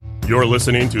You're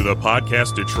listening to the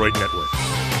Podcast Detroit Network.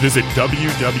 Visit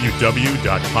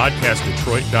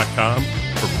www.podcastdetroit.com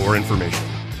for more information.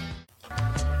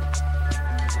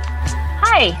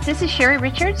 Hi, this is Sherry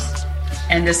Richards.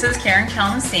 And this is Karen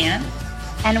Kalmasian.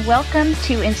 And welcome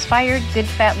to Inspired Good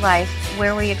Fat Life,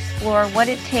 where we explore what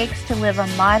it takes to live a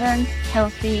modern,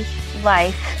 healthy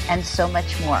life and so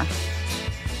much more.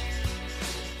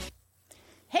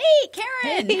 Hey,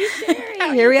 Karen. Hey,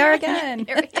 Sherry. Here we are again.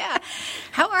 Yeah.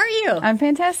 How are you? I'm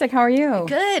fantastic. How are you?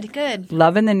 Good, good.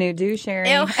 Loving the new do, Sherry.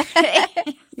 You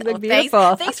look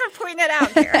beautiful. Thanks for pointing that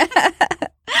out,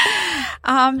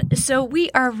 Karen. So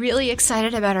we are really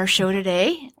excited about our show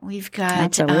today. We've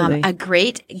got a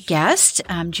great guest,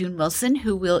 June Wilson,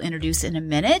 who we'll introduce in a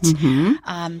minute.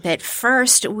 Mm-hmm. But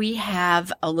first, we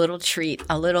have a little treat,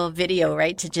 a little video,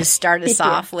 right, to just start us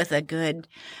off with a good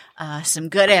some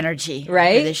good energy for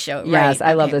this show. Yes,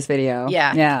 right? I love this video.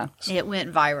 Yeah. It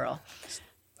went viral.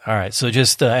 All right. So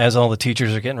just as all the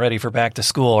teachers are getting ready for back to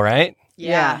school, right?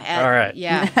 Yeah. All right.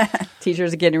 Yeah.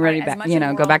 Teachers are getting ready back,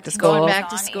 go back to school. Going back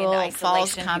to school,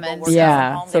 fall's coming.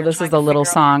 Yeah. So this is a little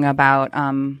song about,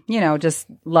 just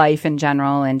life in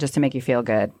general and just to make you feel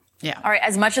good. Yeah. All right.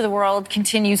 As much of the world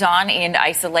continues on in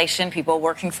isolation, people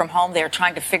working from home, they're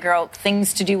trying to figure out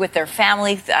things to do with their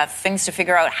family, things to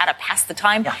figure out how to pass the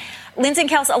time. Yeah. Lindsay and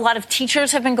Kels, a lot of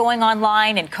teachers have been going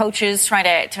online and coaches trying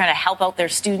to help out their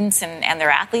students and their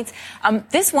athletes.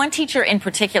 This one teacher in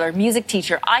particular, music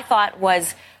teacher, I thought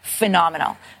was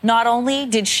phenomenal. Not only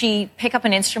did she pick up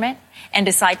an instrument and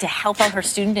decide to help out her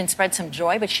student and spread some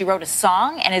joy, but she wrote a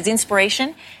song, and as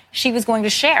inspiration, she was going to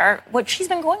share what she's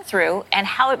been going through and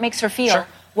how it makes her feel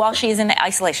while she is in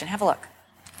isolation. Have a look.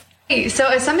 Hey, so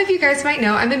as some of you guys might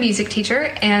know, I'm a music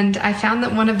teacher, and I found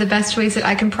that one of the best ways that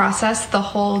I can process the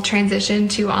whole transition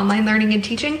to online learning and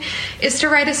teaching is to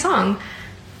write a song.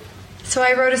 So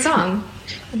I wrote a song.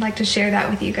 I'd like to share that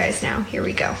with you guys now. Here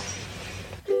we go.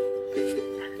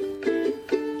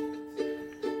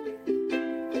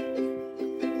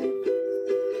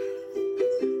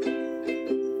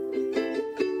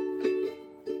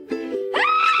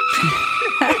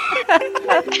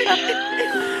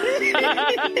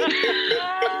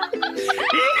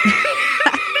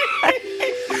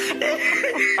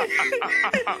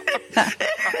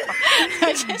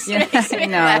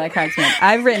 No, that cracks me up.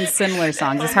 I've written similar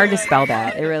songs. It's hard to spell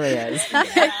that. It really is.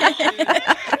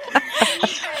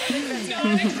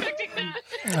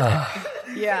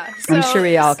 Yeah. I'm sure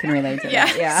we all can relate to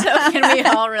that. Yeah. So can we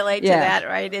all relate to that,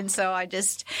 right? And so I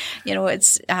just,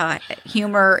 it's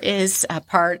humor is a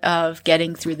part of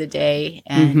getting through the day,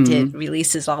 and it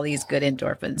releases all these good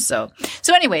endorphins. So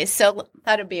anyways, so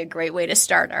that would be a great way to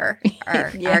start our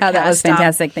our that was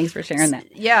fantastic. Thanks for sharing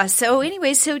that. Yeah. So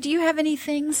anyways, so do you have any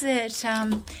things that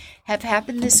have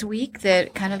happened this week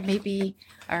that kind of maybe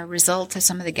are a result of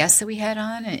some of the guests that we had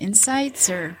on, and insights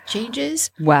or changes?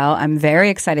 Well, I'm very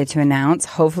excited to announce,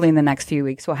 hopefully in the next few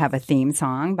weeks, we'll have a theme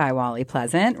song by Wally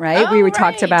Pleasant, right? We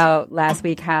talked about last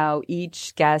week how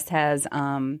each guest has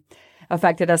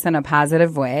affected us in a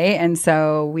positive way. And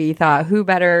so we thought, who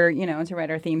better, to write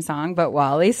our theme song but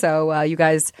Wally. So you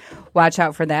guys watch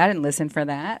out for that and listen for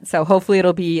that. So hopefully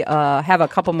it'll be have a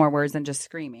couple more words than just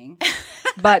screaming.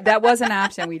 But that was an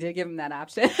option. We did give him that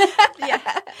option.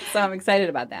 So I'm excited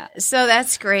about that. So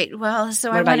that's great. Well,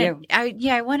 so what about you?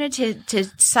 I wanted to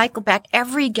cycle back.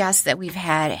 Every guest that we've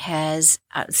had has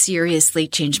seriously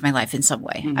changed my life in some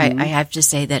way. I have to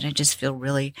say that I just feel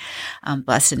really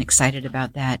blessed and excited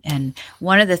about that. And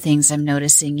one of the things I'm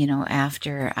noticing,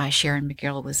 after Sharon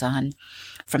McGill was on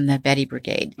from the Betty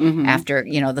Brigade, after,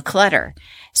 the clutter.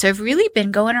 So I've really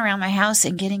been going around my house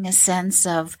and getting a sense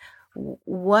of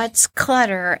what's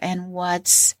clutter and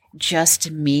what's just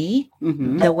me,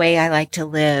 the way I like to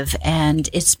live. And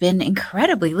it's been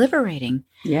incredibly liberating.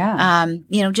 Yeah.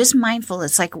 Just mindful.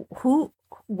 It's like, whose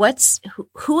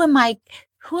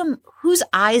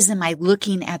eyes am I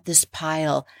looking at this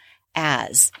pile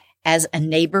as a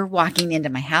neighbor walking into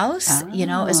my house,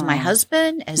 as my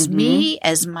husband, as me,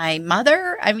 as my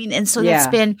mother. I mean, and so that's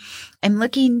been, I'm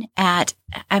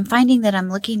finding that I'm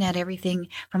looking at everything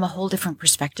from a whole different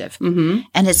perspective.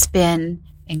 And it's been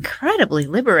incredibly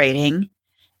liberating,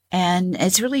 and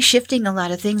it's really shifting a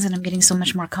lot of things, and I'm getting so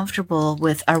much more comfortable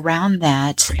with around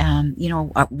that.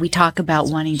 We talk about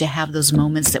wanting to have those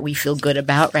moments that we feel good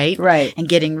about, right? Right. And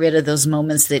getting rid of those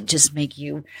moments that just make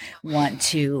you want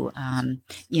to,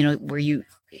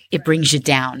 it brings you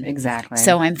down. Exactly.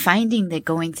 So I'm finding that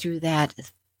going through that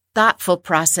thoughtful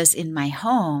process in my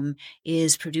home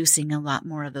is producing a lot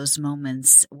more of those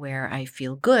moments where I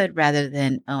feel good rather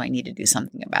than, I need to do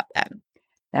something about that.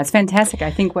 That's fantastic.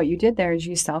 I think what you did there is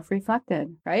you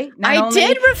self-reflected, right? I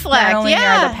did reflect. Not only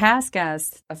yeah. are the past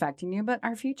guests affecting you, but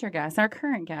our future guests, our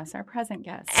current guests, our present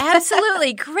guests.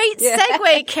 Absolutely. Great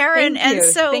segue, Karen. Thank you.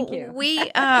 And so Thank you.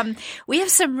 we have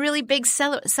some really big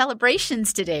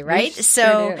celebrations today, right? We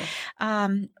so sure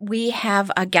do. we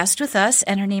have a guest with us,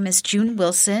 and her name is June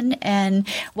Wilson. And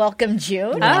welcome,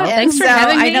 June. Oh, and thanks for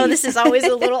having me. I know this is always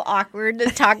a little awkward to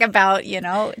talk about,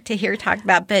 to hear talk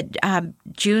about, but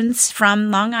June's from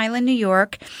Long Island, New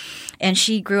York, and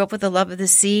she grew up with a love of the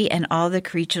sea and all the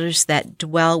creatures that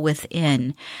dwell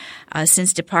within.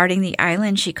 Since departing the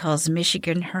island, she calls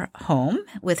Michigan her home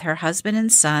with her husband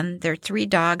and son, their 3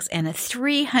 dogs, and a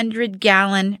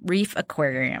 300-gallon reef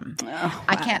aquarium. Oh,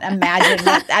 I can't imagine.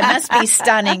 That must be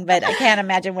stunning, but I can't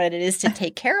imagine what it is to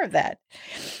take care of that.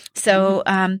 So,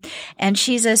 and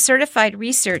she's a certified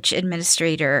research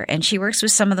administrator, and she works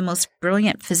with some of the most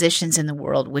brilliant physicians in the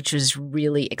world, which was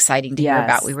really exciting to hear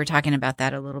about. We were talking about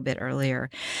that a little bit earlier.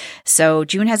 So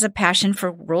June has a passion for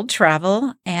world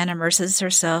travel and immerses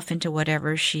herself into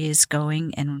whatever she is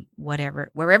going and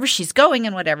wherever she's going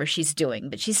and whatever she's doing.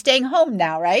 But she's staying home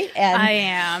now, right? And I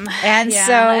am. And yeah,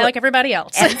 so, like everybody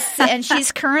else. and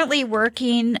she's currently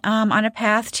working on a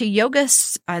path to yoga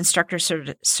instructor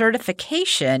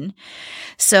certification.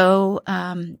 So,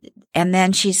 and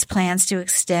then she plans to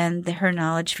extend her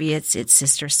knowledge via its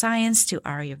sister science to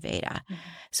Ayurveda. Mm-hmm.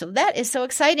 So that is so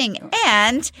exciting.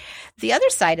 And the other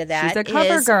side of that she's a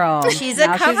cover girl. She's a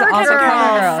cover girl.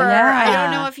 Yeah. I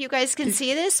don't know if you guys can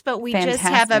see this, but we fantastic.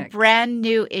 Just have a brand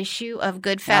new issue of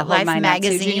Good Fat Life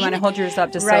magazine. You want to hold yours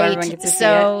up just so everyone gets to see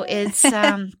it?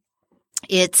 So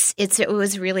it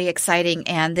was really exciting,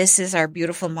 and this is our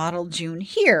beautiful model June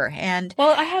here. And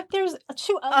well, there's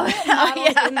 2 other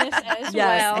models in this as yes,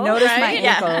 well. Notice right? my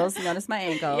ankles. Yeah. Notice my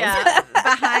ankles. Yeah,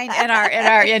 behind in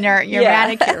our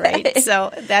manicure, right?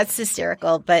 So that's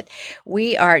hysterical. But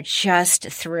we are just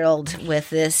thrilled with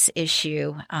this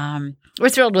issue. We're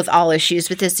thrilled with all issues,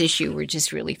 but this issue we're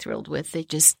just really thrilled with. It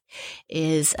just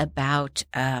is about.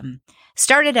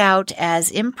 Started out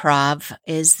as improv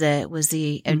was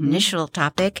the initial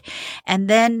topic. And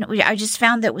then I just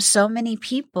found that with so many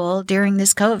people during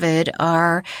this COVID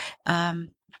are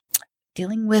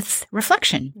dealing with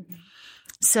reflection. Mm-hmm.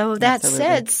 So that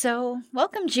said,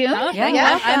 welcome, June. Oh,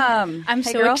 welcome. I'm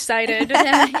so excited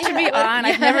to be on.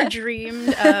 I've never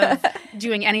dreamed of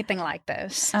doing anything like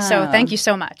this. So thank you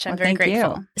so much. I'm very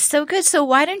grateful. You. So good. So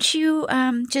why don't you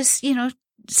just,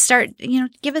 start,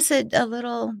 give us a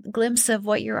little glimpse of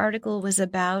what your article was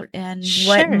about and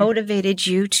what motivated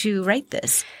you to write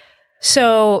this.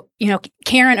 So,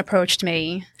 Karen approached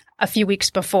me a few weeks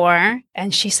before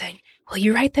and she said, "Will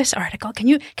you write this article? Can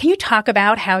you talk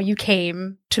about how you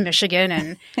came to Michigan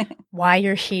and why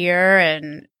you're here?"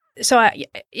 And so,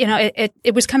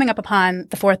 it was coming up upon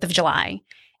the 4th of July.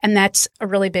 And that's a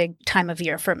really big time of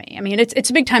year for me. I mean,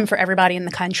 it's a big time for everybody in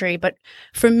the country, but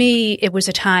for me, it was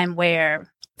a time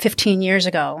where 15 years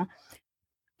ago,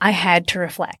 I had to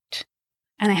reflect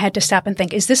and I had to stop and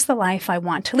think, is this the life I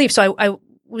want to lead? So I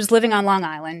was living on Long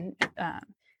Island.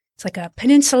 It's like a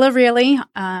peninsula, really,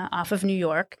 off of New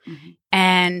York. Mm-hmm.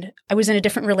 And I was in a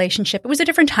different relationship. It was a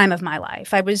different time of my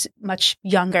life. I was much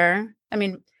younger. I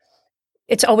mean,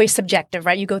 it's always subjective,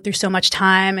 right? You go through so much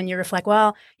time and you reflect,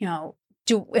 well,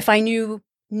 if I knew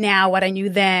now what I knew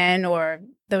then, or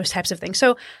those types of things.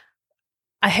 So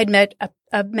I had met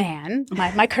a man,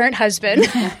 my current husband.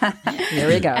 Here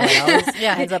we go.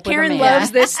 Karen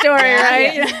loves this story,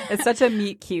 right? Yeah. It's such a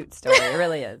meet cute story. It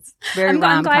really is. I'm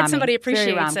glad somebody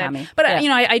appreciates it. But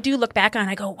I do look back on it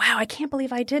and I go, wow, I can't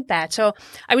believe I did that. So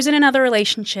I was in another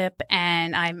relationship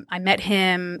and I met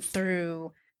him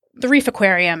through the reef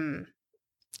aquarium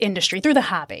industry, through the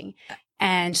hobby.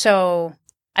 And so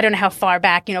I don't know how far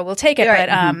back, we'll take it, but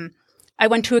I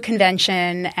went to a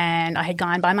convention and I had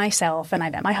gone by myself and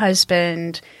I met my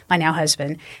now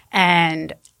husband,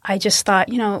 and I just thought,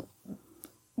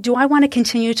 do I want to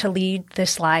continue to lead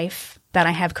this life that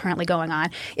I have currently going on?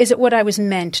 Is it what I was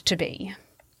meant to be?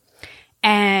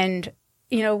 And,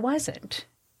 it wasn't.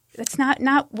 It's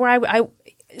not where I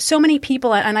so many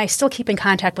people, and I still keep in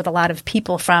contact with a lot of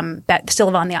people from that still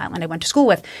live on the island I went to school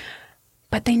with,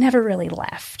 but they never really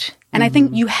left. And I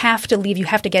think you have to leave. You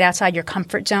have to get outside your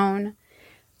comfort zone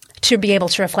to be able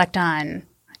to reflect on,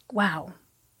 wow,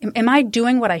 am I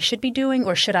doing what I should be doing,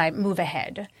 or should I move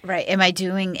ahead? Right. Am I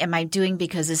doing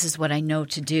because this is what I know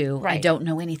to do? Right. I don't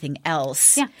know anything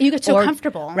else. Yeah. You get so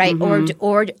comfortable. Right. Mm-hmm.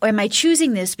 Or am I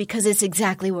choosing this because it's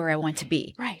exactly where I want to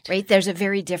be? Right. Right. There's a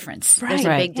very difference. Right. There's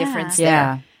a big difference there.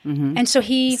 Yeah. Mm-hmm. And so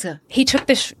he took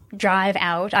this drive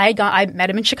out. I met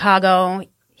him in Chicago.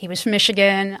 He was from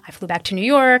Michigan. I flew back to New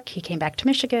York. He came back to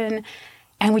Michigan.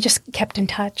 And we just kept in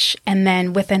touch. And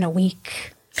then within a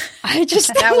week, I just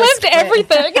left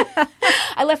everything.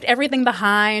 I left everything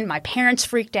behind. My parents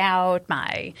freaked out.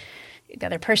 The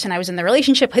other person I was in the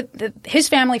relationship, his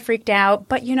family freaked out.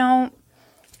 But,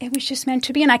 it was just meant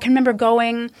to be. And I can remember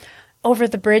going over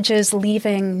the bridges,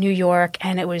 leaving New York,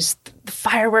 and it was the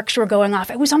fireworks were going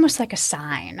off. It was almost like a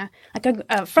sign,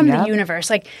 like from the universe.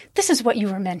 Like, this is what you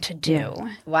were meant to do.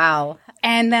 Yeah. Wow.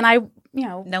 And then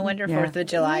no wonder 4th of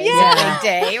July is a big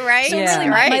day, right? So really,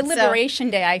 my Liberation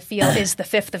Day, I feel, is the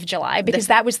 5th of July because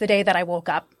that was the day that I woke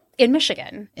up in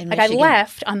Michigan. I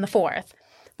left on the 4th,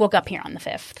 woke up here on the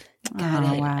 5th.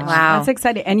 Got it. Wow. Wow. That's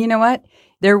exciting. And you know what?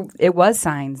 It was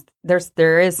signs.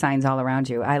 There is signs all around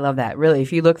you. I love that. Really,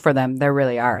 if you look for them, there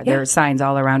really are. Yeah. There are signs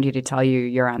all around you to tell you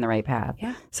you're on the right path.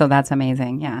 Yeah. So that's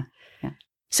amazing. Yeah.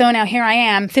 So now here I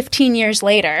am, 15 years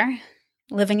later,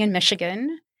 living in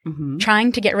Michigan,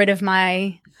 trying to get rid of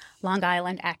my Long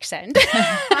Island accent.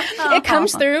 It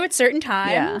comes through at certain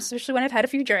times, especially when I've had a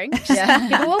few drinks. Yeah.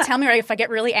 People will tell me if I get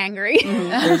really angry.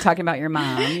 You're talking about your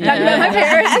mom. Talking about my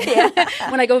parents.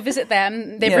 When I go visit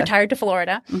them, they've retired to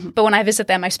Florida. But when I visit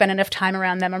them, I spend enough time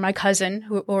around them or my cousin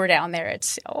who are down there.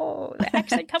 It's, the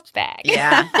accent comes back.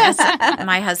 Yeah.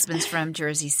 My husband's from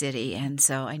Jersey City, and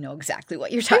so I know exactly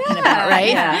what you're talking about, right?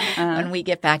 Yeah. When we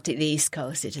get back to the East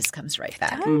Coast, it just comes right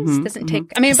back. It doesn't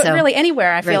take – but really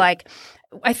anywhere I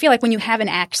feel like when you have an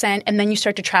accent and then you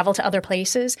start to travel to other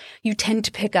places, you tend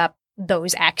to pick up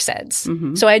those accents.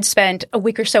 So I'd spent a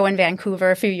week or so in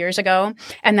Vancouver a few years ago,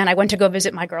 and then I went to go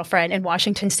visit my girlfriend in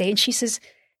Washington State, and she says,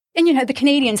 and the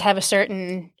Canadians have a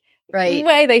certain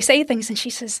way they say things, and she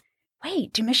says,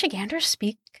 wait, do Michiganders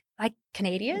speak like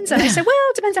Canadians? And I said, well,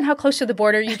 it depends on how close to the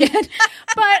border you get.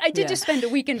 But I did just spend a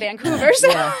week in Vancouver.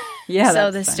 So,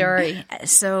 so the story.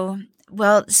 So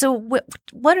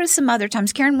what are some other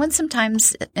times, Karen? When's some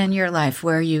times in your life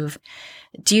where you've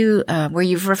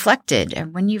reflected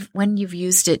and when you've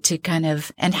used it to kind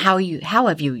of, and how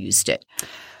have you used it?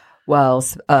 Well,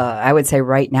 I would say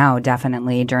right now,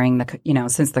 definitely during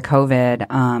since the COVID,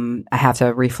 I have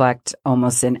to reflect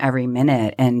almost in every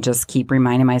minute and just keep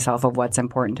reminding myself of what's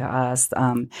important to us,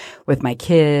 with my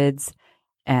kids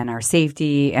and our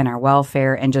safety and our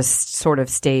welfare, and just sort of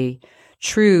stay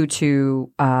true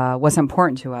to what's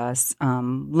important to us,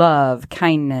 love,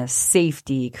 kindness,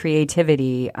 safety,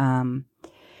 creativity. And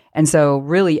so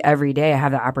really every day I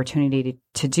have the opportunity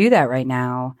to do that right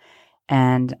now.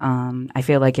 And I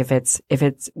feel like if it's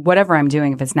whatever I'm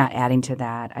doing, if it's not adding to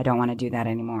that, I don't want to do that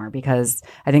anymore, because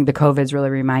I think the COVID's really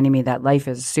reminding me that life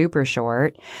is super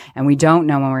short, and we don't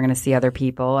know when we're going to see other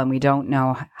people, and we don't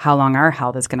know how long our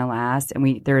health is going to last,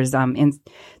 and there's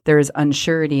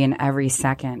unsurety in every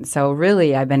second. So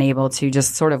really, I've been able to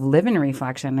just sort of live in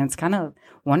reflection, and it's kind of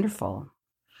wonderful.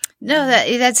 No,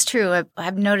 that's true.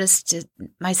 I've noticed it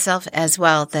myself as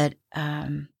well that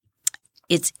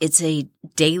it's a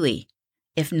daily,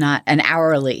 if not an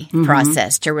hourly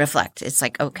process to reflect. It's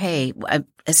like, okay,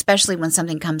 especially when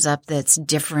something comes up that's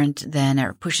different than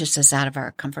or pushes us out of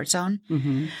our comfort zone.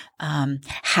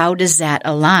 How does that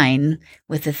align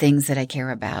with the things that I care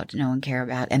about, know and care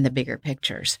about, and the bigger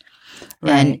pictures?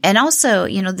 Right. And also,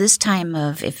 this time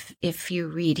of, if you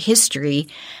read history,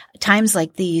 times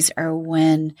like these are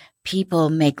when people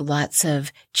make lots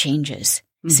of changes.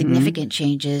 Significant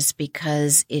changes,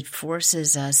 because it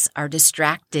forces us, our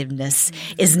distractiveness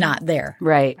is not there.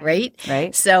 Right.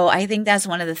 So I think that's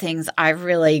one of the things I've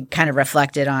really kind of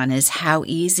reflected on, is how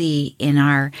easy in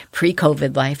our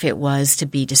pre-COVID life it was to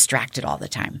be distracted all the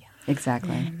time.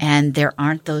 Exactly. And there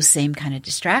aren't those same kind of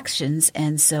distractions.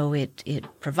 And so it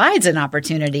provides an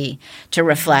opportunity to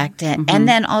reflect and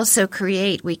then also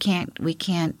create. We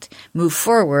can't move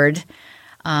forward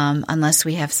unless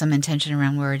we have some intention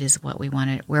around where it is, where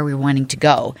we're wanting to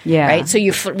go. Yeah. Right. So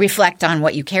you reflect on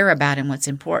what you care about and what's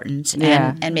important,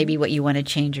 and maybe what you want to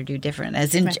change or do different,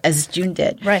 as June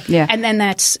did. Right. Yeah. And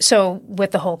then so with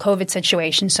the whole COVID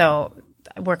situation. So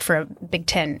I work for a Big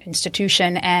 10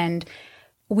 institution, and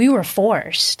we were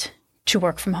forced to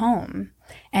work from home.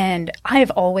 And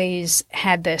I've always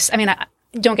had this. I mean,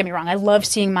 don't get me wrong. I love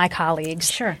seeing my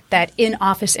colleagues. Sure. That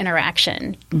in-office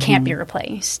interaction can't be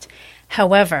replaced.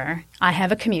 However, I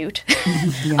have a commute,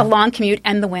 a long commute,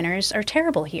 and the winters are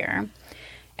terrible here.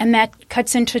 And that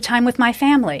cuts into time with my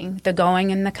family, the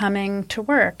going and the coming to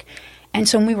work. And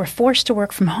so when we were forced to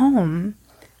work from home,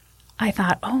 I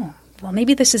thought, oh, well,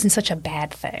 maybe this isn't such a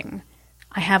bad thing.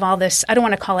 I have all this, I don't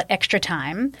want to call it extra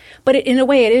time, but in a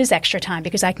way it is extra time,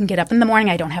 because I can get up in the morning,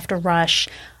 I don't have to rush,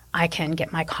 I can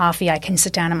get my coffee, I can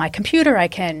sit down at my computer, I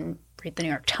can read the New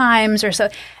York Times or so,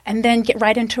 and then get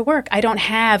right into work. I don't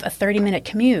have a 30-minute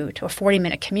commute or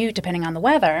 40-minute commute, depending on the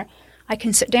weather. I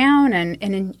can sit down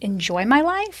and enjoy my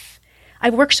life. I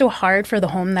worked so hard for the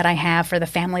home that I have, for the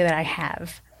family that I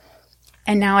have.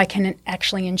 And now I can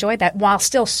actually enjoy that while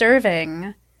still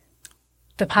serving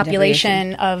the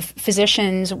population of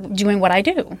physicians doing what I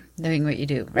do. Doing what you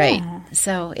do, right. Yeah.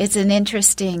 So it's an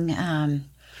interesting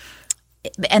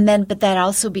but that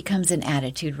also becomes an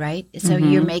attitude, right? So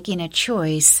you're making a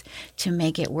choice to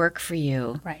make it work for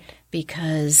you, right?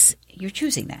 Because you're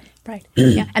choosing that, right?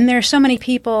 Yeah. And there are so many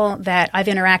people that I've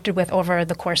interacted with over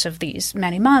the course of these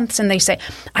many months, and they say,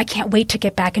 "I can't wait to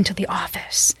get back into the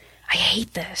office. I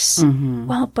hate this."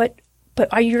 Well, but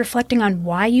are you reflecting on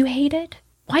why you hate it?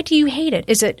 Why do you hate it?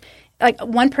 Is it like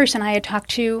one person I had talked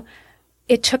to?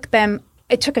 It took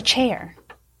a chair.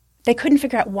 They couldn't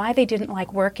figure out why they didn't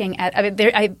like working at.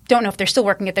 I don't know if they're still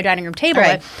working at their dining room table.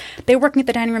 Right. But they were working at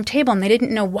the dining room table, and they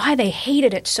didn't know why they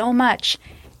hated it so much.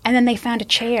 And then they found a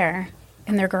chair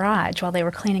in their garage while they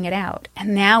were cleaning it out,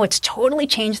 and now it's totally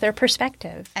changed their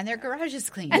perspective. And their garage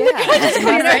is clean. And the garage is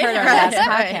clean. I've heard our last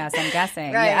podcast, I'm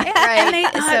guessing. Right, yeah. And they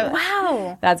thought,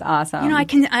 wow, that's awesome. You know,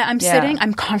 I'm sitting,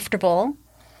 I'm comfortable.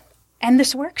 And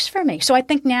this works for me. So I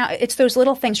think now it's those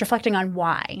little things reflecting on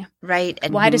why. Right.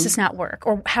 And why does this not work?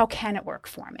 Or how can it work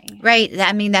for me? Right.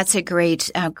 I mean, that's a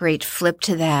great flip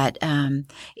to that.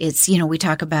 It's, we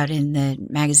talk about in the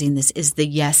magazine, this is the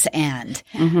yes and,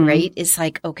 right? It's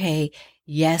like, okay,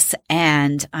 yes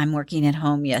and I'm working at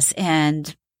home. Yes.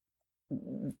 And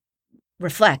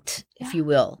reflect, if you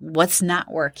will, what's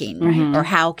not working, right? Or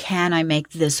how can I make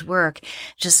this work?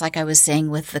 Just like I was saying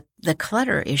with the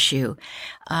clutter issue,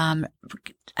 that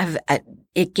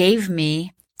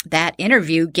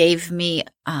interview gave me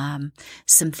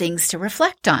some things to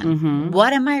reflect on.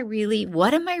 What am I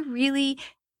really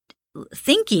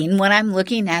thinking when I'm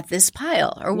looking at this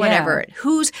pile or whatever? Yeah.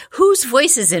 Whose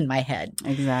voice is in my head?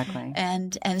 Exactly.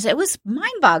 And it was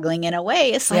mind-boggling in a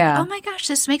way. It's like, oh my gosh,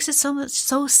 this makes it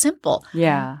so simple.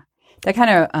 Yeah. That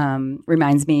kind of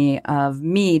reminds me of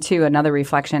me too. Another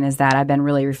reflection is that I've been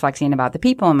really reflecting about the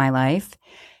people in my life.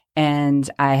 And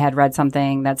I had read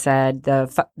something that said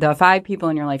the 5 people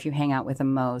in your life you hang out with the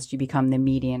most, you become the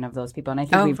median of those people. And I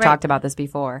think we've talked about this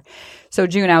before. So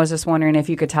June, I was just wondering if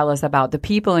you could tell us about the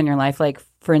people in your life, like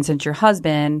for instance, your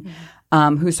husband,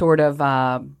 who sort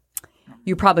of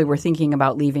you probably were thinking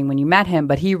about leaving when you met him,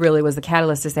 but he really was the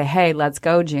catalyst to say, hey, let's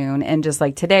go, June. And just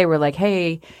like today, we're like,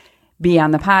 hey, be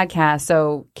on the podcast.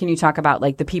 So can you talk about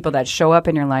like the people that show up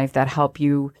in your life that help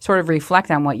you sort of reflect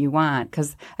on what you want?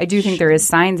 Because I do think there is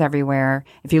signs everywhere.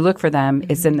 If you look for them,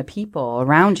 it's in the people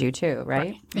around you too,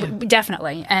 right?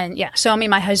 Definitely. And yeah, so I mean,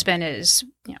 my husband is,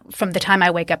 from the time I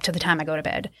wake up to the time I go to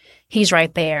bed, he's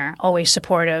right there, always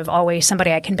supportive, always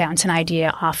somebody I can bounce an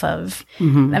idea off of.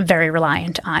 I'm very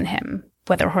reliant on him,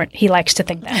 whether he likes to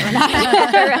think that or not.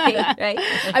 right.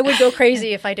 I would go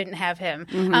crazy if I didn't have him.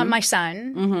 My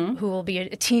son, who will be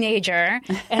a teenager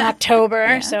in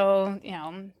October, so,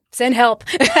 send help.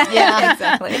 Yeah,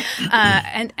 exactly.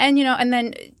 And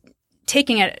then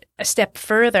taking it a step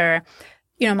further,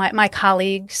 my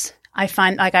colleagues, I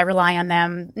find like I rely on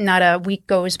them. Not a week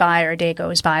goes by or a day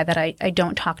goes by that I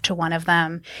don't talk to one of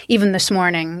them. Even this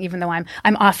morning, even though I'm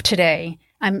off today,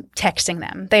 I'm texting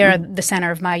them. They are the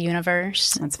center of my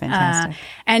universe. That's fantastic.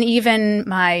 And even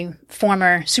my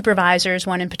former supervisors,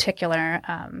 one in particular,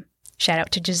 shout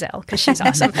out to Giselle because she's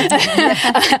awesome.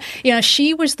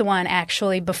 She was the one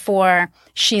actually before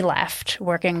she left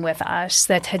working with us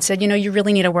that had said, you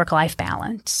really need a work-life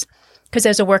balance. Because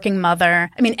as a working mother,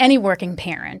 I mean, any working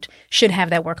parent should have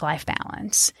that work-life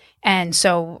balance. And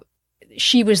so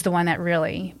she was the one that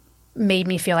really made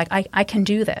me feel like I can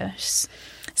do this.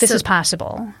 This is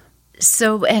possible.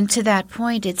 So, and to that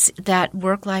point, it's that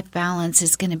work-life balance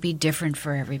is going to be different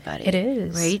for everybody. It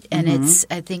is. Right? And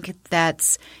I think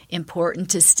that's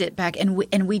important to sit back. And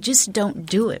we just don't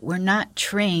do it. We're not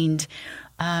trained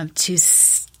to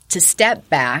step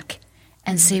back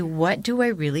and say, what do I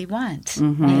really want?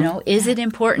 Is it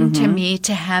important to me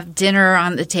to have dinner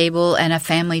on the table and a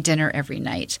family dinner every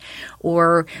night?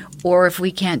 Or if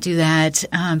we can't do that,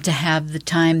 to have the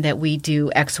time that we do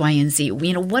X, Y, and Z.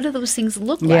 What do those things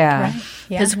look like? Yeah.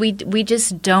 Because we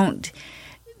just don't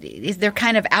 – they're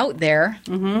kind of out there,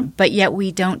 but yet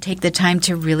we don't take the time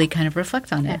to really kind of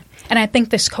reflect on it. And I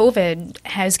think this COVID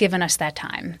has given us that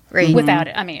time. Right. Without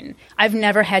it. I mean, I've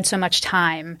never had so much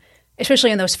time –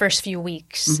 especially in those first few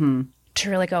weeks, to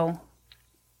really go,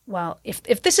 well,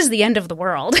 if this is the end of the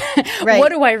world, Right. what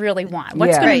do I really want?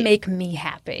 What's Yeah. going Right. to make me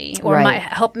happy or Right.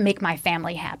 help make my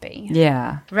family happy?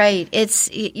 Yeah. Right.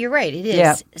 You're right. It is.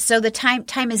 Yeah. So the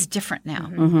time is different now.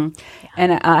 Mm-hmm.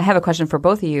 And I have a question for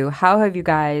both of you. How have you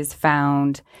guys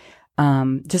found,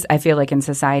 I feel like in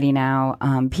society now,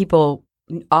 people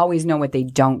always know what they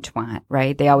don't want,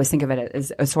 right? They always think of it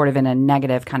as a sort of in a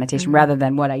negative connotation rather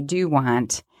than what I do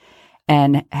want.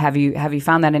 And have you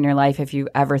found that in your life? If you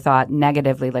ever thought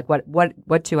negatively, like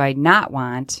what do I not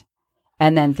want?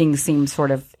 And then things seem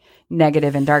sort of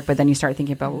negative and dark, but then you start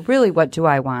thinking about, well, really, what do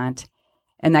I want?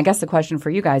 And I guess the question for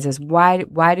you guys is why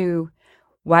do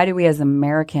we as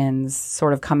Americans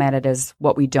sort of come at it as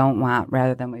what we don't want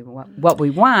rather than what we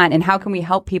want? And how can we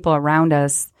help people around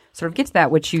us sort of get to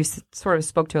that, which you sort of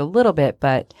spoke to a little bit,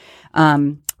 but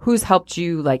who's helped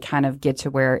you like kind of get to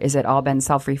where, is it all been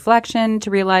self-reflection to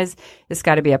realize it's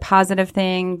got to be a positive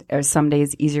thing? Or some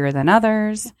days easier than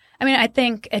others? I mean, I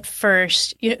think at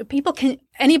first,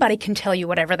 anybody can tell you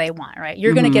whatever they want, right?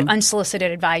 You're going to get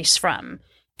unsolicited advice from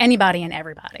anybody and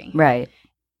everybody. Right.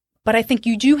 But I think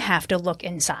you do have to look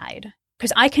inside,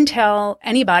 because I can tell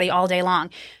anybody all day long,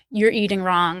 you're eating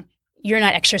wrong, you're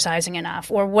not exercising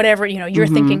enough, or whatever, you're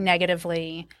thinking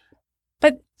negatively.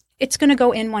 But it's going to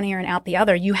go in one ear and out the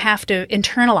other. You have to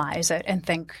internalize it and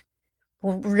think,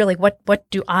 well, really, what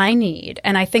do I need?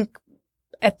 And I think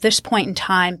at this point in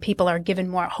time, people are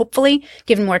hopefully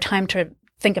given more time to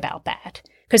think about that.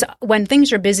 Because when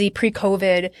things are busy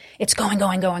pre-COVID, it's going,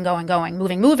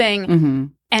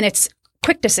 moving, and it's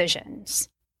quick decisions,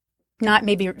 not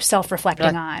maybe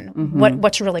self-reflecting on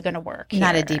what's really going to work.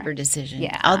 Not a here. deeper decision.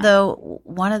 Yeah. Although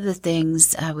one of the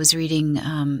things I was reading,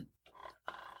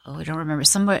 I don't remember,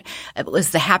 somewhere, it was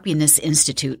the Happiness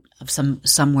Institute of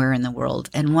somewhere in the world.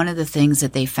 And one of the things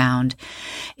that they found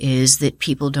is that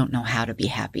people don't know how to be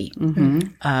happy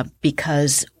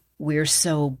because we're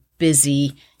so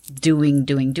busy doing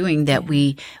that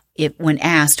when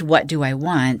asked, what do I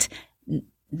want?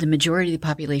 The majority of the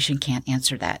population can't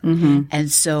answer that.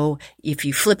 And so if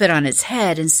you flip it on its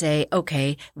head and say,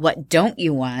 okay, what don't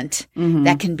you want?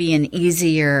 That can be an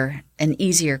easier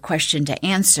question to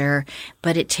answer,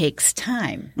 but it takes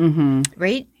time.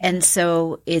 Right? And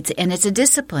so it's a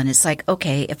discipline. It's like,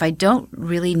 okay, if I don't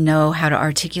really know how to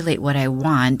articulate what I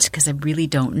want, because I really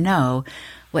don't know,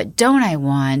 what don't I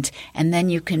want? And then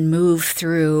you can move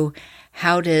through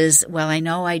I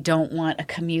know I don't want a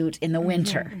commute in the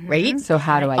winter, right? So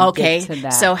how do I get to that?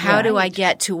 So how do I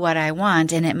get to what I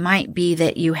want? And it might be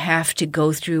that you have to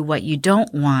go through what you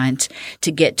don't want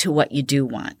to get to what you do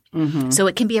want. So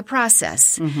it can be a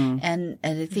process. And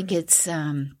I think it's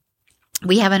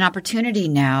we have an opportunity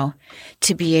now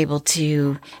to be able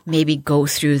to maybe go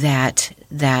through that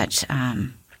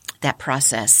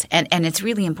process. And it's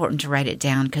really important to write it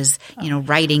down because,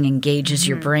 writing engages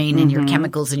your brain and your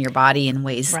chemicals in your body in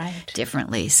ways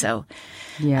differently. So,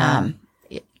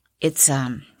 it's.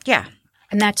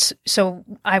 And that's, so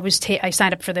I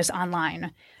signed up for this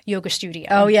online yoga studio.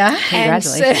 Oh, yeah?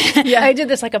 Congratulations. So, I did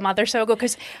this like a month or so ago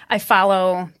because I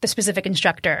follow the specific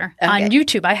instructor on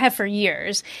YouTube. I have for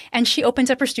years. And she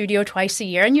opens up her studio twice a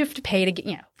year and you have to pay to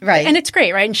get, Right. And it's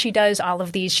great, right? And she does all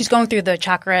of these. She's going through the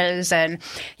chakras and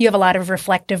you have a lot of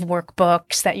reflective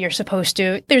workbooks that you're supposed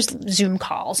to, there's Zoom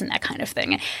calls and that kind of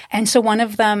thing. And so one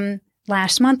of them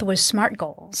last month was SMART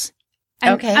goals.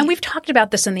 And we've talked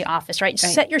about this in the office, right?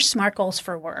 Set your SMART goals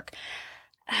for work.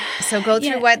 So go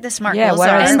through what the SMART goals what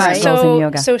are SMART goals in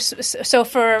yoga? So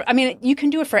for, you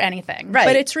can do it for anything. Right.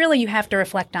 But it's really, you have to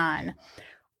reflect on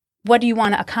what do you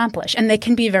want to accomplish? And they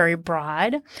can be very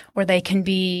broad or they can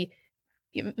be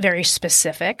very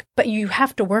specific, but you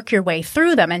have to work your way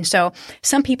through them. And so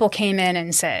some people came in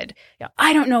and said,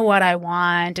 I don't know what I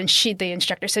want. And the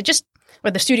instructor said, or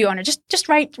the studio owner, just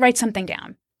write something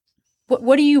down.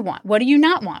 What do you want? What do you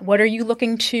not want? What are you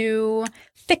looking to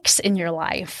fix in your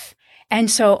life?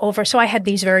 And so I had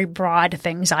these very broad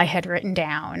things I had written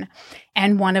down.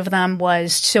 And one of them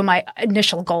was, my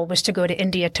initial goal was to go to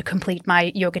India to complete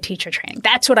my yoga teacher training.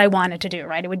 That's what I wanted to do,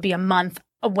 right? It would be a month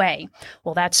away.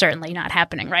 Well, that's certainly not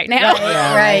happening right now.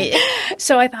 Right.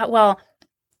 So I thought, well,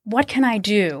 what can I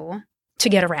do to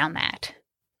get around that?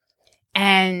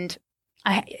 And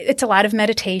it's a lot of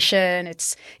meditation.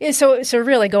 It's so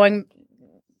really going,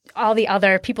 all the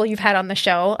other people you've had on the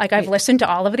show, like I've listened to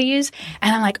all of these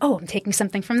and I'm like, oh, I'm taking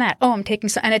something from that. Oh, I'm taking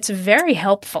some, and it's very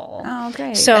helpful. Oh,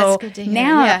 great. So That's good to hear.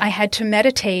 now I had to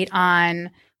meditate on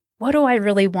what do I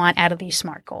really want out of these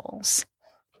SMART goals?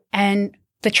 And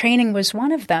the training was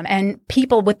one of them. And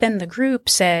people within the group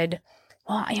said,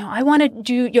 well, I want to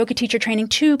do yoga teacher training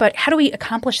too, but how do we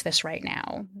accomplish this right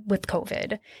now with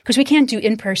COVID? Because we can't do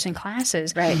in-person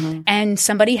classes. Right. And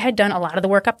somebody had done a lot of the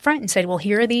work up front and said, well,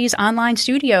 here are these online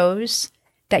studios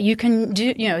that you can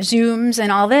do, Zooms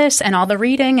and all this and all the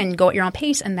reading and go at your own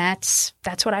pace. And that's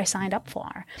what I signed up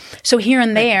for. So here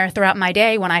and there throughout my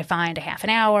day, when I find a half an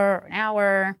hour or an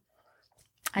hour,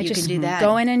 I just can do that.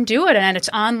 Go in and do it. And it's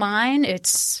online.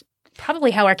 It's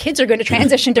probably how our kids are going to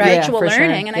transition to virtual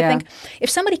learning. Sure. And I think if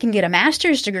somebody can get a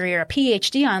master's degree or a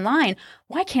PhD online,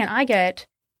 why can't I get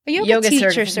a yoga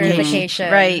teacher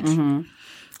certification? Right.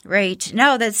 Right.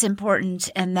 No, that's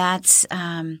important. And that's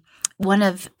I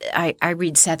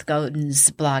read Seth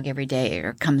Godin's blog every day,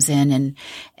 or comes in,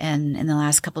 and in the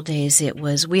last couple of days it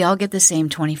was, we all get the same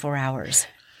 24 hours,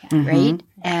 right?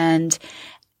 And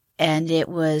it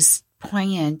was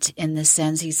poignant in the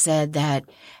sense, he said that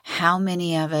how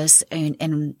many of us,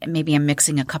 and maybe I'm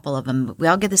mixing a couple of them, but we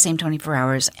all get the same 24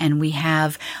 hours, and we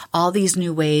have all these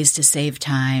new ways to save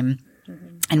time.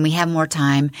 And we have more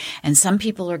time, and some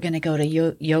people are going to go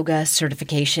to yoga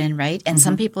certification, right? And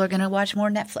some people are going to watch more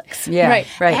Netflix. Yeah, right.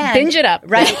 And, binge it up,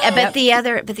 right? But the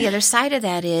other side of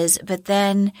that is, but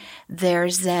then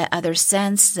there's the other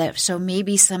sense that, so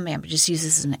maybe somebody, I'm just use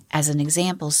this as an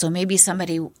example. So maybe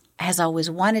somebody has always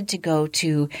wanted to go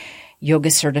to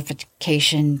yoga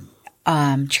certification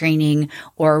training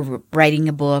or writing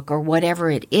a book or whatever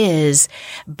it is,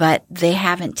 but they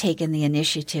haven't taken the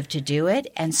initiative to do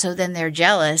it. And so then they're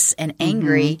jealous and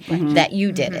angry that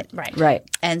you did it. Right.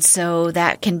 And so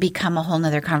that can become a whole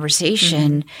nother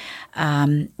conversation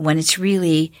when it's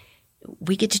really,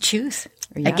 we get to choose.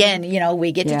 Yeah. Again,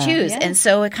 we get to choose. Yeah. And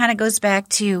so it kind of goes back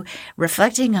to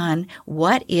reflecting on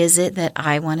what is it that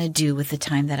I want to do with the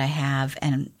time that I have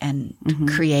and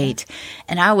create.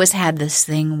 And I always had this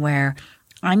thing where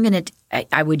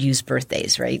I would use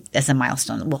birthdays, right, as a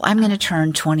milestone. Well, I'm going to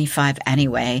turn 25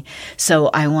 anyway, so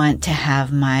I want to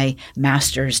have my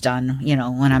master's done,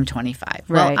 when I'm 25. Right.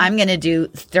 Well, I'm going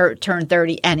to turn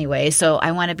 30 anyway, so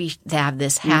I want to have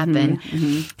this happen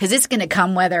because it's going to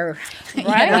come whether.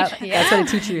 Right. That's what a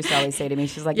teacher used to always say to me.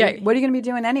 She's like, "What are you going to be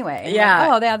doing anyway?" And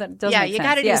like, that doesn't make you sense.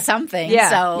 got to do something. Yeah.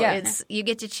 So it's you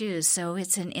get to choose. So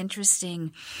it's an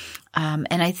interesting.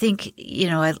 And I think,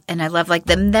 I love like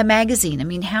the magazine. I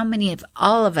mean, how many of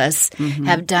all of us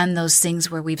have done those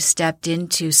things where we've stepped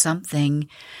into something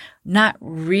not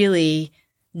really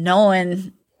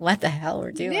knowing what the hell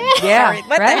we're doing. Yeah.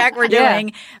 What the heck we're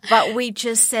doing. But we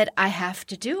just said, I have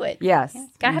to do it. Yes.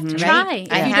 I have to try.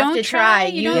 I have to try.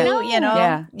 You don't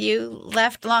know. You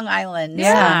left Long Island.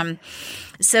 Yeah.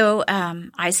 So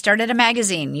I started a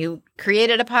magazine. You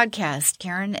created a podcast,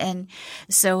 Karen. And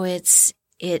so it's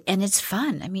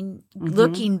fun. I mean,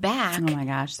 looking back, oh my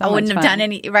gosh, I wouldn't have done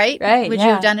any, right? Would you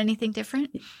have done anything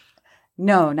different?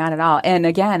 No, not at all. And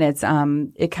again, it's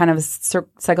it kind of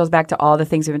cycles back to all the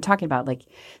things we've been talking about, like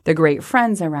the great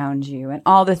friends around you and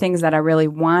all the things that I really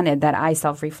wanted that I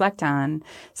self-reflected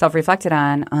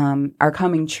on are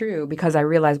coming true because I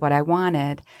realized what I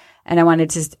wanted. And I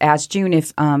wanted to ask June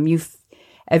if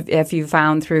you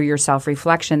found through your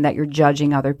self-reflection that you're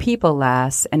judging other people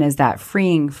less, and is that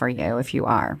freeing for you if you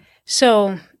are?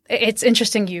 So it's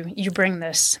interesting you bring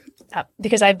this up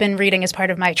because I've been reading as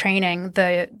part of my training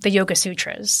the Yoga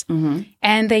Sutras,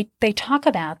 and they talk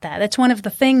about that. That's one of the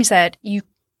things that you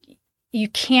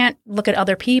can't look at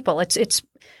other people. It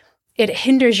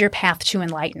hinders your path to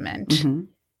enlightenment.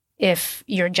 If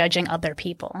you're judging other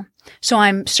people. So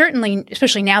I'm certainly,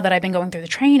 especially now that I've been going through the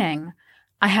training,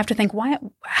 I have to think,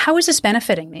 how is this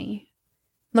benefiting me?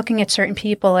 Looking at certain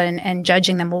people and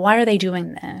judging them. Well, why are they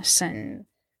doing this? And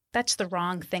that's the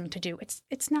wrong thing to do.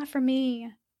 It's not for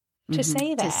me to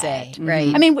say that.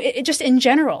 Right. I mean, just in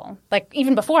general, like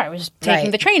even before I was taking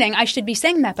the training, I should be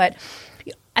saying that. But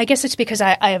I guess it's because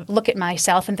I look at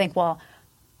myself and think, well,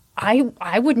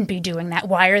 I wouldn't be doing that.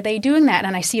 Why are they doing that?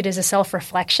 And I see it as a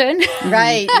self-reflection.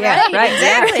 Right. Right.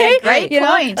 Exactly. Great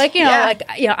point.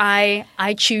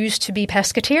 I choose to be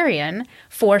pescatarian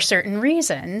for certain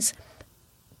reasons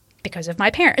because of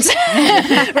my parents.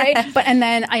 Right. But and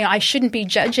then I shouldn't be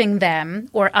judging them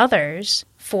or others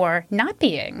for not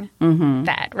being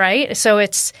that. Right. So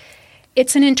it's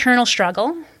an internal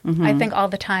struggle, I think, all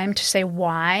the time to say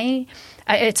why.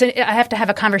 I have to have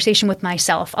a conversation with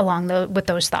myself with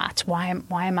those thoughts. Why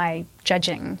am I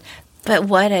judging? But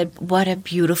what a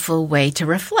beautiful way to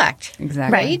reflect.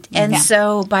 Exactly. Right? And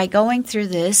so by going through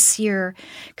this, you're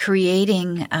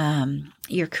creating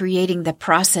the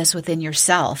process within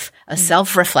yourself, a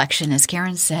self-reflection, as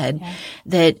Karen said,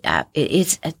 that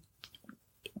it's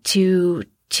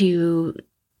to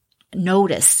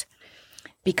notice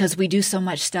because we do so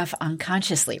much stuff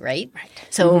unconsciously, right?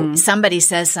 So somebody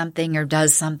says something or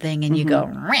does something and you go,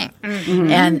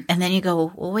 and then you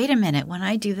go, well, wait a minute. When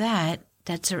I do that,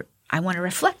 I want to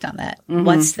reflect on that.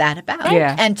 What's that about?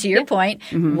 Yeah. And to your point,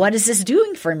 what is this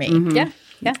doing for me?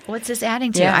 Yeah. What's this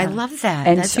adding to? Yeah. I love that.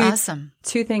 And That's awesome.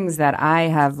 Two things that I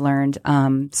have learned.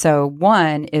 So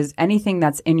one is anything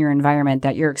that's in your environment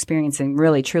that you're experiencing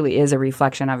really truly is a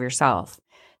reflection of yourself.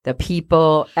 The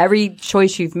people, every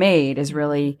choice you've made is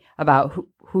really about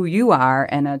who you are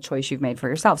and a choice you've made for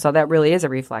yourself. So that really is a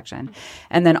reflection.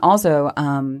 And then also,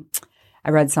 I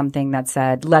read something that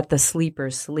said, let the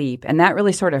sleepers sleep. And that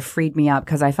really sort of freed me up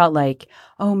because I felt like,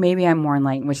 oh, maybe I'm more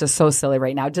enlightened, which is so silly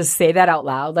right now. Just say that out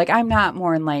loud. Like, I'm not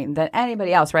more enlightened than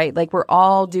anybody else, right? Like, we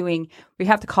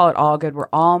have to call it all good. We're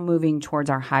all moving towards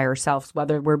our higher selves,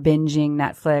 whether we're binging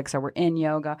Netflix or we're in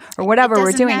yoga or whatever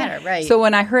we're doing. Matter, right. So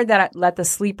when I heard that, let the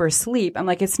sleepers sleep, I'm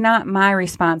like, it's not my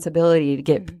responsibility to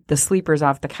get the sleepers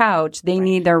off the couch. They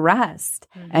need their rest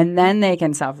and then they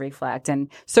can self-reflect. And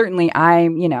certainly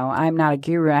I'm not a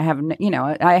guru.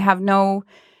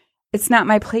 It's not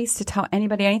my place to tell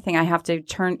anybody anything. I have to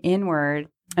turn inward.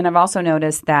 And I've also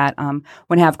noticed that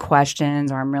when I have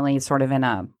questions or I'm really sort of in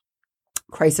a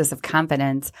crisis of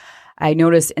confidence, I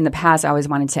noticed in the past I always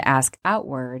wanted to ask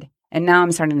outward. And now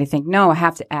I'm starting to think, no, I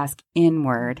have to ask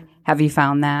inward. Have you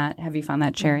found that?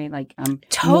 Cherry? Like,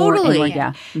 totally.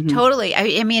 Yeah. Totally.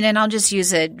 I mean, and I'll just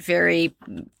use a very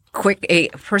quick, a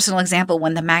personal example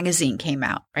when the magazine came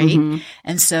out, right?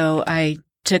 And so I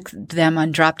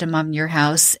dropped them on your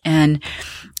house and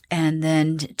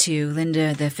then to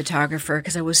Linda, the photographer,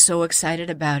 because I was so excited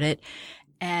about it.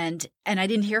 And I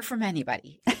didn't hear from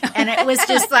anybody. And it was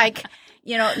just like,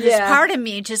 this part of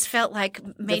me just felt like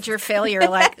major failure.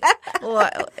 Like,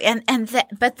 but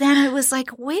then it was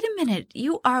like, wait a minute,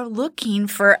 you are looking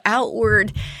for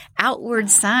outward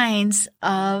signs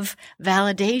of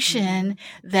validation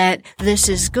that this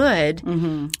is good.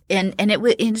 And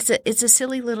it's a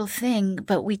silly little thing,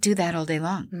 but we do that all day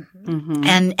long.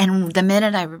 And the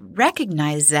minute I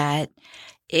recognize that,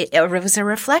 it was a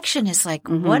reflection. It's like,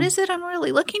 what is it I'm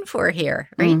really looking for here?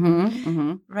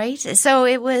 Right. Right. So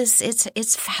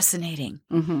it's fascinating.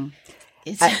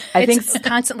 I think it's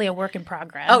constantly a work in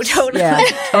progress. Oh, totally. Yeah.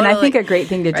 Totally. And I think a great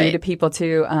thing to do to people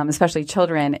too, especially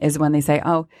children, is when they say,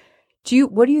 oh,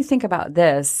 what do you think about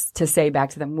this? To say back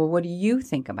to them, well, what do you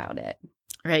think about it?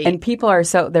 Right. And people are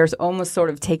there's almost sort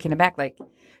of taken aback, like,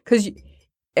 because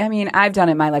I've done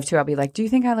it in my life too. I'll be like, do you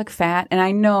think I look fat? And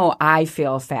I know I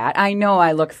feel fat. I know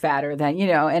I look fatter than,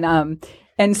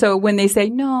 and so when they say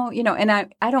no, and I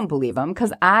don't believe them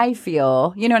because I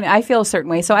feel, I feel a certain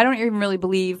way. So I don't even really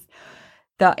believe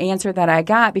the answer that I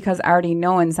got because I already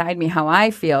know inside me how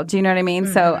I feel. Do you know what I mean?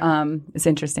 So it's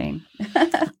interesting.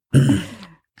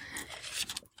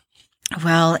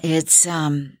 Well, it's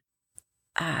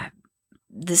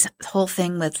this whole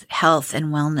thing with health and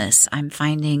wellness, I'm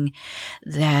finding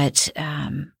that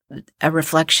a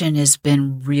reflection has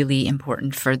been really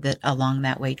important along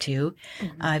that way too.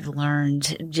 I've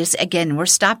learned we're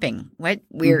stopping what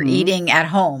we're eating at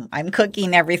home. I'm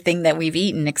cooking everything that we've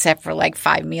eaten except for like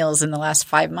 5 meals in the last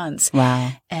 5 months.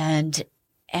 Wow. And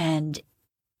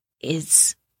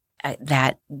it's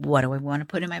that, what do I want to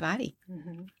put in my body?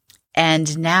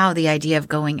 And now the idea of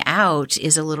going out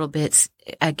is a little bit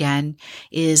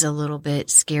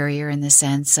scarier in the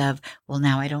sense of, well,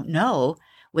 now I don't know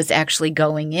what's actually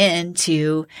going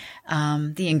into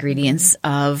the ingredients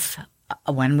of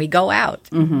when we go out.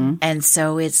 And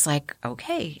so it's like,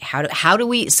 okay, how do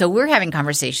we, so we're having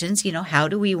conversations, how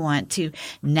do we want to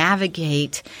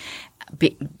navigate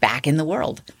back in the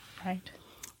world? Right.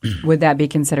 Would that be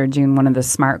considered, June, one of the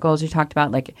SMART goals you talked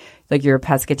about? Like you're a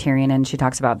pescatarian and she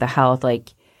talks about the health,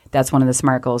 like that's one of the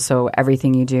SMART goals. So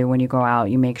everything you do when you go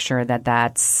out, you make sure that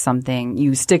that's something,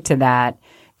 you stick to that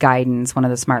guidance, one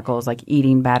of the SMART goals, like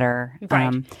eating better.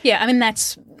 Right.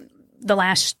 That's the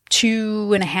last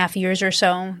 2.5 years or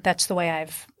so. That's the way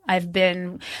I've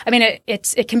been.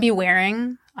 It can be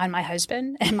wearing on my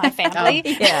husband and my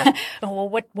family. Well,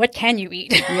 what can you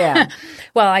eat? Yeah.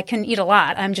 Well, I can eat a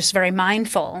lot. I'm just very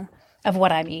mindful of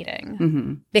what I'm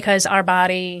eating because our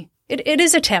body, it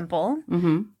is a temple.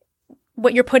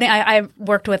 What you're putting, I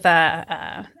worked with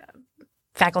a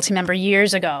faculty member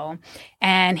years ago,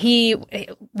 and he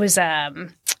was a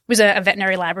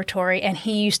veterinary laboratory, and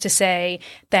he used to say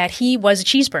that he was a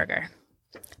cheeseburger.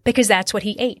 Because that's what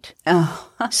he ate.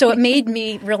 So it made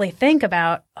me really think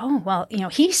about,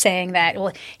 he's saying that,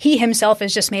 well, he himself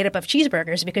is just made up of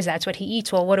cheeseburgers because that's what he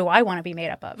eats. Well, what do I want to be made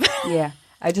up of? Yeah.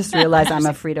 I just realized I'm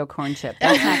a Frito corn chip.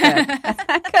 That's not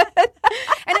good.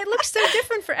 And it looks so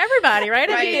different for everybody, right?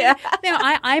 I mean, you know,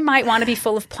 I might want to be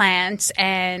full of plants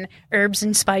and herbs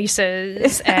and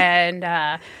spices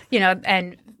and, you know,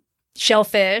 and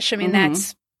shellfish. I mean,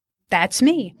 that's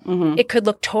me. It could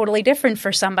look totally different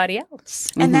for somebody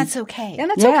else. And that's okay. And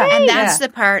that's okay. And that's the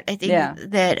part I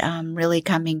think that really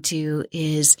coming to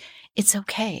is it's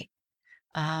okay.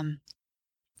 And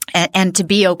to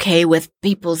be okay with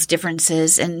people's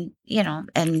differences and, you know,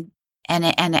 and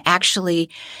actually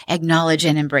acknowledge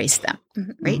and embrace them.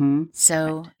 Right.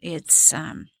 So it's,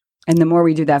 and the more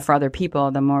we do that for other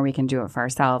people, the more we can do it for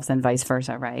ourselves and vice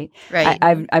versa, right? Right.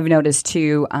 I've noticed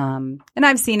too, and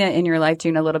I've seen it in your life,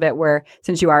 June, a little bit where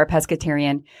since you are a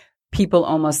pescatarian, people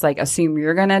almost like assume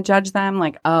you're going to judge them.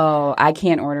 Like, oh, I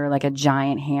can't order like a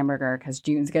giant hamburger because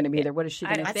June's going to be there. What is she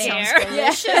going to think? That sounds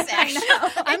delicious, actually.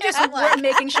 I'm just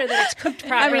making sure that it's cooked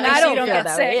properly. I mean, I don't so you feel don't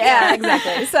get sick. Yeah,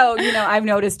 exactly. So, you know, I've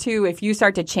noticed too, if you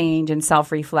start to change and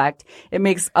self-reflect, it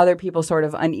makes other people sort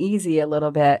of uneasy a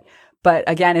little bit. But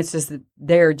again, it's just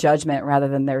their judgment rather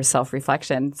than their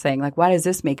self-reflection saying like, why does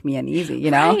this make me uneasy? You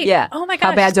know? Right. Yeah. Oh my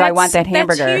gosh. How bad do I want that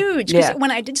hamburger? That's huge. Because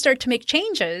when I did start to make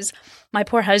changes, my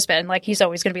poor husband, like he's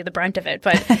always going to be the brunt of it.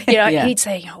 But, you know, he'd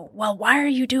say, oh, well, why are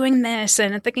you doing this?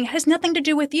 And I'm thinking, it has nothing to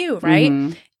do with you,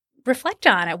 right? Reflect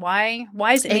on it. Why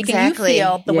is it making you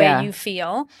feel the way you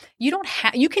feel? You don't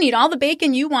have, you can eat all the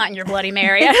bacon you want in your Bloody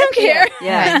Mary. I don't care.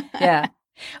 Yeah.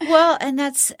 Well, and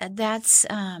that's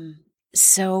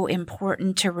so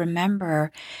important to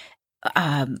remember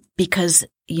because,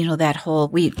 you know, that whole,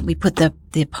 we put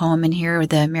the poem in here,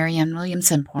 the Marianne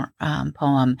Williamson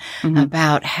poem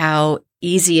about how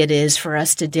easy it is for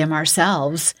us to dim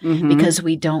ourselves because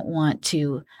we don't want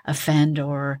to offend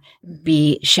or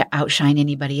outshine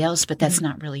anybody else, but that's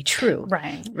not really true.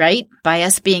 Right? By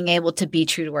us being able to be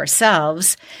true to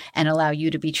ourselves and allow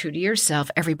you to be true to yourself,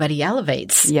 everybody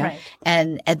elevates. Yeah.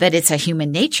 But it's a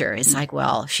human nature. It's like,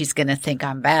 well, she's going to think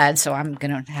I'm bad, so I'm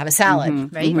going to have a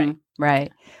salad, right?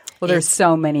 Right. Well, there's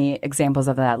so many examples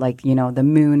of that. Like, you know, the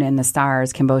moon and the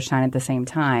stars can both shine at the same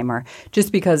time, or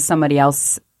just because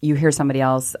you hear somebody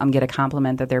else get a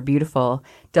compliment that they're beautiful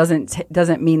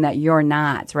doesn't mean that you're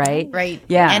not, right? Right.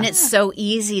 Yeah. And it's so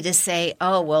easy to say,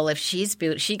 oh, well, if she's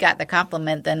beautiful, she got the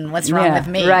compliment, then what's wrong with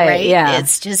me, right? Yeah.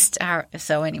 It's just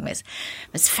so anyways,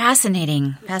 it's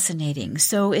fascinating.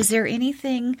 So is there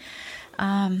anything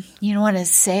you want to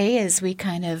say as we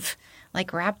kind of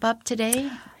like wrap up today?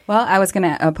 Well, I was going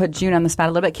to put June on the spot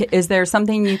a little bit. Is there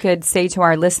something you could say to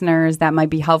our listeners that might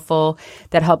be helpful,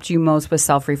 that helped you most with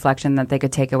self-reflection that they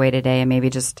could take away today, and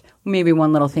maybe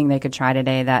one little thing they could try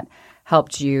today that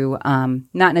helped you, not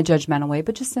in a judgmental way,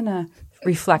 but just in a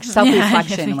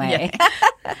self-reflection way?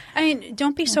 I mean,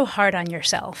 don't be so hard on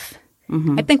yourself.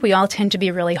 I think we all tend to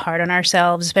be really hard on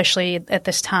ourselves, especially at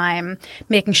this time,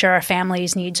 making sure our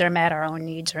family's needs are met, our own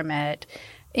needs are met,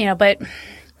 you know, but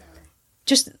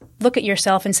just look at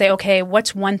yourself and say, okay,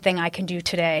 what's one thing I can do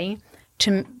today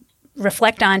to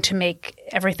reflect on to make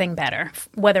everything better,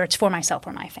 whether it's for myself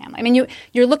or my family. I mean,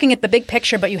 you're looking at the big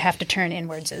picture, but you have to turn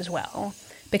inwards as well.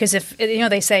 Because if, you know,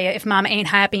 they say if mama ain't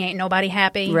happy, ain't nobody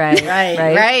happy.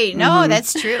 Right. No,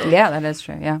 that's true. Yeah, that is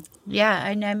true. Yeah. Yeah.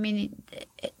 And I mean,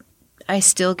 I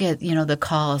still get, you know, the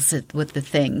calls with the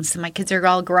things. My kids are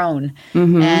all grown.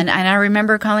 And I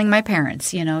remember calling my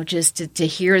parents, you know, just to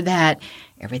hear that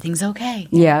everything's okay.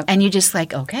 Yeah. And you just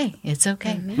like, okay, it's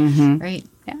okay. Right.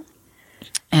 Yeah.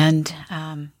 And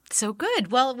so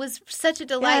good. Well, it was such a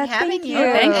delight having you.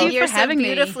 Thank you for having me.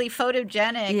 You're so beautifully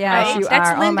photogenic. Yes, you That's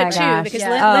are. Linda, oh my gosh. too, because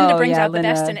Linda brings out the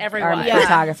best in everyone. Our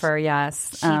photographer,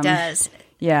 yes. She does.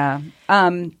 Yeah.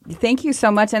 Thank you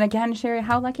so much. And again, Sherry,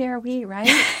 how lucky are we, right?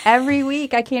 Every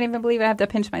week, I can't even believe I have to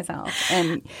pinch myself.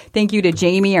 And thank you to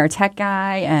Jamie, our tech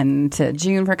guy, and to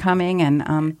June for coming.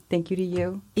 And thank you to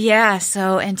you. Yeah.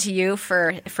 So, and to you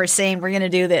for saying we're going to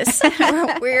do this.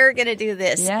 We're going to do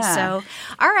this. Yeah. So,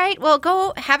 all right. Well,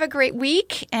 go have a great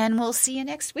week, and we'll see you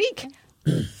next week.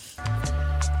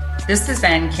 This has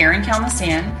been Karen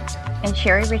Kalmasian And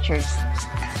Sherry Richards.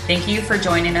 Thank you for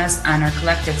joining us on our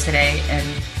collective today and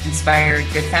Inspired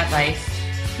Good Fat Life.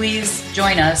 Please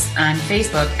join us on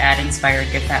Facebook at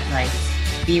Inspired Good Fat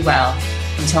Life. Be well.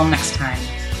 Until next time.